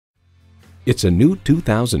It's a new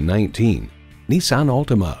 2019 Nissan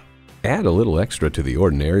Altima. Add a little extra to the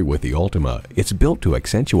ordinary with the Altima. It's built to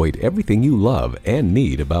accentuate everything you love and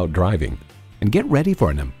need about driving. And get ready for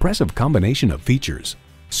an impressive combination of features: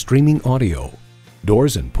 streaming audio,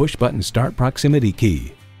 doors and push-button start proximity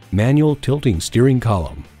key, manual tilting steering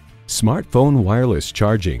column, smartphone wireless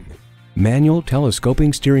charging, manual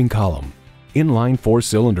telescoping steering column, inline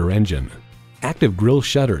 4-cylinder engine, active grille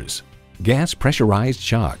shutters, gas pressurized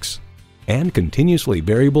shocks, and continuously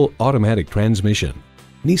variable automatic transmission.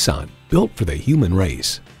 Nissan, built for the human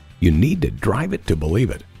race. You need to drive it to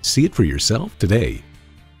believe it. See it for yourself today.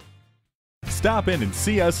 Stop in and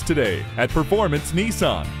see us today at Performance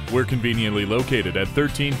Nissan. We're conveniently located at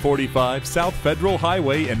 1345 South Federal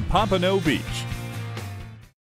Highway in Pompano Beach.